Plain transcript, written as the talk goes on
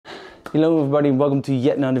Hello everybody, welcome to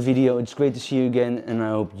yet another video. It's great to see you again and I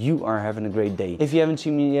hope you are having a great day. If you haven't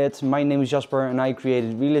seen me yet, my name is Jasper and I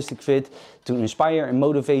created Realistic Fit to inspire and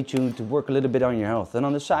motivate you to work a little bit on your health. And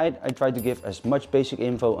on the side, I try to give as much basic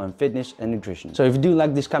info on fitness and nutrition. So if you do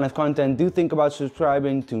like this kind of content, do think about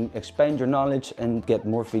subscribing to expand your knowledge and get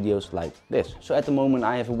more videos like this. So at the moment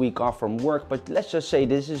I have a week off from work, but let's just say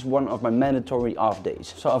this is one of my mandatory off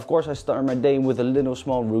days. So of course I start my day with a little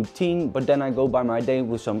small routine, but then I go by my day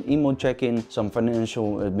with some email check-in, some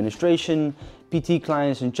financial administration, PT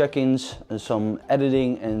clients and check-ins, some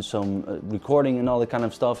editing and some recording and all that kind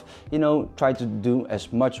of stuff. You know, try to do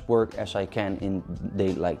as much work as I can in a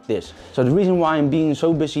day like this. So the reason why I'm being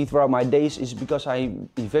so busy throughout my days is because I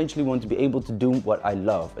eventually want to be able to do what I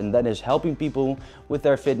love, and that is helping people with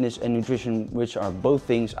their fitness and nutrition, which are both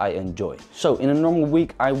things I enjoy. So in a normal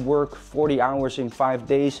week I work 40 hours in 5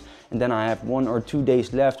 days, and then I have 1 or 2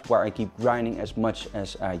 days left where I keep grinding as much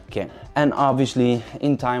as I can. And obviously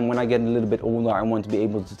in time, when I get a little bit older, I want to be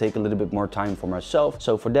able to take a little bit more time for myself.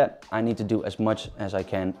 So for that, I need to do as much as I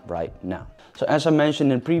can right now. So as I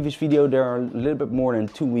mentioned in the previous video, there are a little bit more than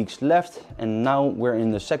 2 weeks left. And now we're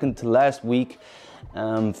in the second to last week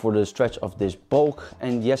for the stretch of this bulk.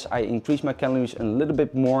 And yes, I increased my calories a little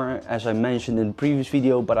bit more as I mentioned in the previous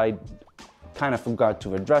video, but I kind of forgot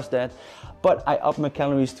to address that. But I upped my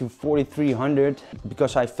calories to 4,300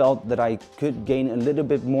 because I felt that I could gain a little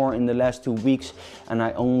bit more in the last 2 weeks, and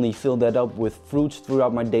I only filled that up with fruits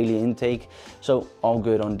throughout my daily intake. So all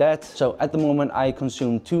good on that. So at the moment I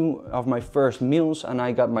consumed 2 of my first meals, and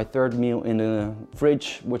I got my 3rd meal in the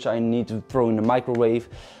fridge, which I need to throw in the microwave.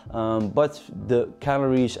 But the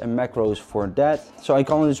calories and macros for that. So I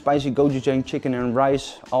call it spicy gochujang chicken and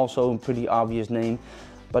rice, also a pretty obvious name.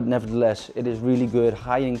 But nevertheless, it is really good,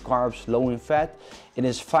 high in carbs, low in fat. It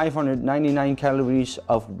is 599 calories,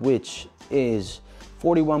 of which is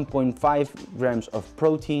 41.5 grams of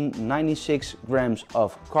protein, 96 grams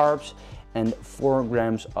of carbs, and 4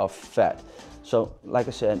 grams of fat. So like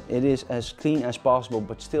I said, it is as clean as possible,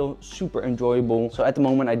 but still super enjoyable. So at the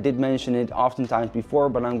moment, I did mention it oftentimes before,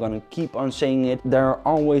 but I'm gonna keep on saying it. There are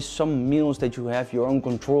always some meals that you have your own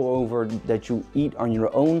control over, that you eat on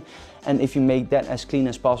your own. And if you make that as clean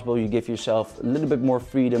as possible, you give yourself a little bit more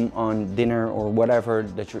freedom on dinner or whatever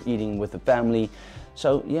that you're eating with the family.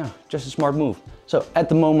 So yeah, just a smart move. So at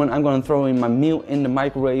the moment I'm going to throw in my meal in the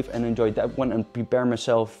microwave and enjoy that one and prepare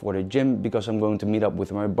myself for the gym, because I'm going to meet up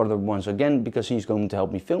with my brother once again because he's going to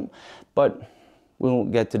help me film. But we'll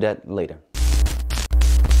get to that later.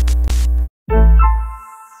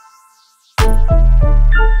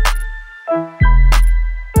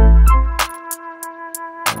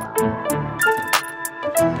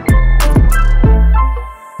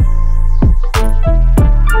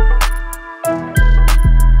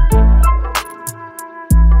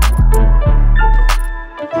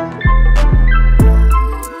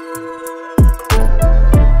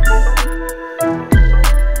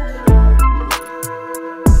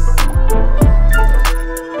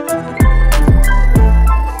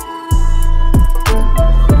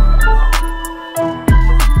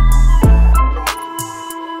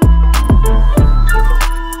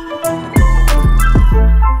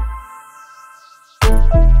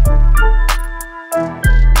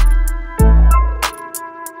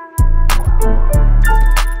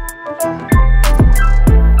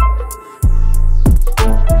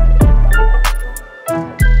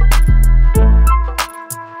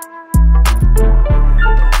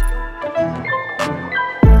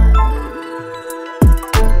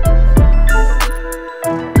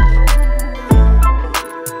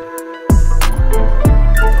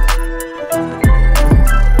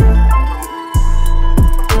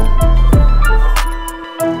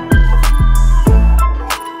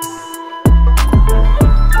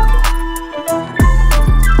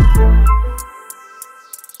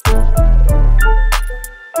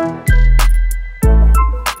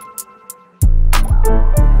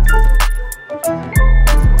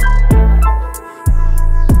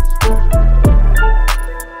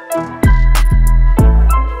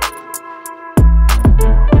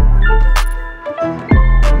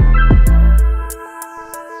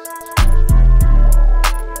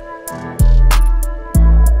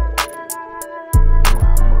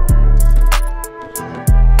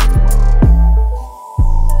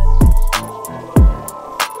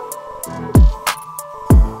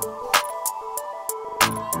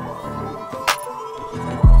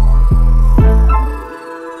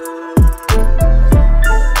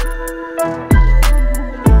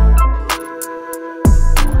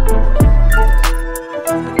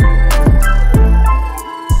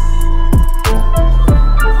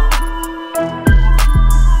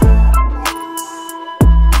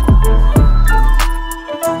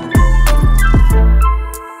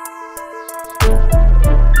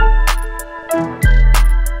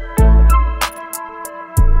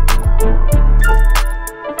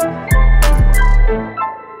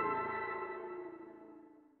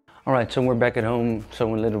 Alright, so we're back at home.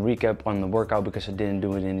 So a little recap on the workout because I didn't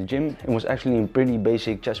do it in the gym. It was actually a pretty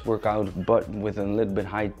basic chest workout, but with a little bit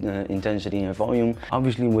high intensity and volume.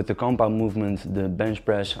 Obviously with the compound movement, the bench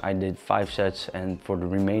press, I did 5 sets, and for the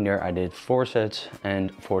remainder I did 4 sets.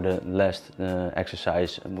 And for the last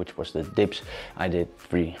exercise, which was the dips, I did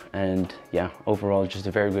 3. And yeah, overall just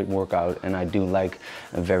a very good workout, and I do like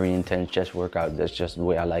a very intense chest workout. That's just the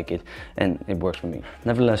way I like it, and it works for me.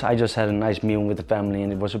 Nevertheless, I just had a nice meal with the family,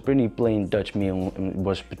 and it was a pretty plain Dutch meal. It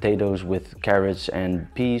was potatoes with carrots and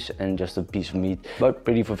peas and just a piece of meat, but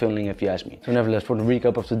pretty fulfilling if you ask me. So nevertheless, for the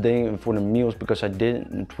recap of the day and for the meals, because I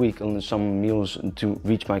did tweak on some meals to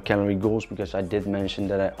reach my calorie goals, because I did mention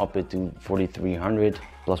that I up it to 4,300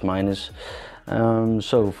 plus minus.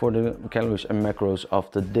 So for the calories and macros of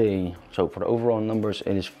the day, so for the overall numbers,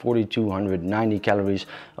 it is 4,290 calories,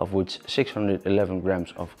 of which 611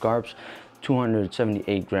 grams of carbs,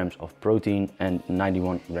 278 grams of protein, and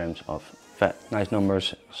 91 grams of fat. Nice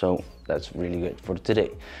numbers, so that's really good for today.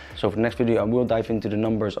 So for the next video I will dive into the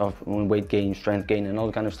numbers of weight gain, strength gain, and all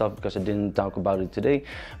that kind of stuff, because I didn't talk about it today,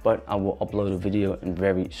 but I will upload a video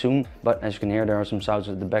very soon. But as you can hear, there are some sounds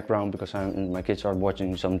in the background because my kids are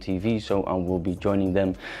watching some TV, so I will be joining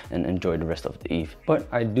them and enjoy the rest of the eve. But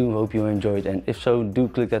I do hope you enjoyed, and if so, do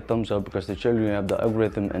click that thumbs up, because the children have the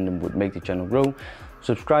algorithm and it would make the channel grow.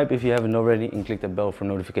 Subscribe if you haven't already, and click that bell for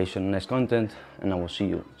notification on next content, and I will see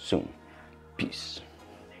you soon. Peace.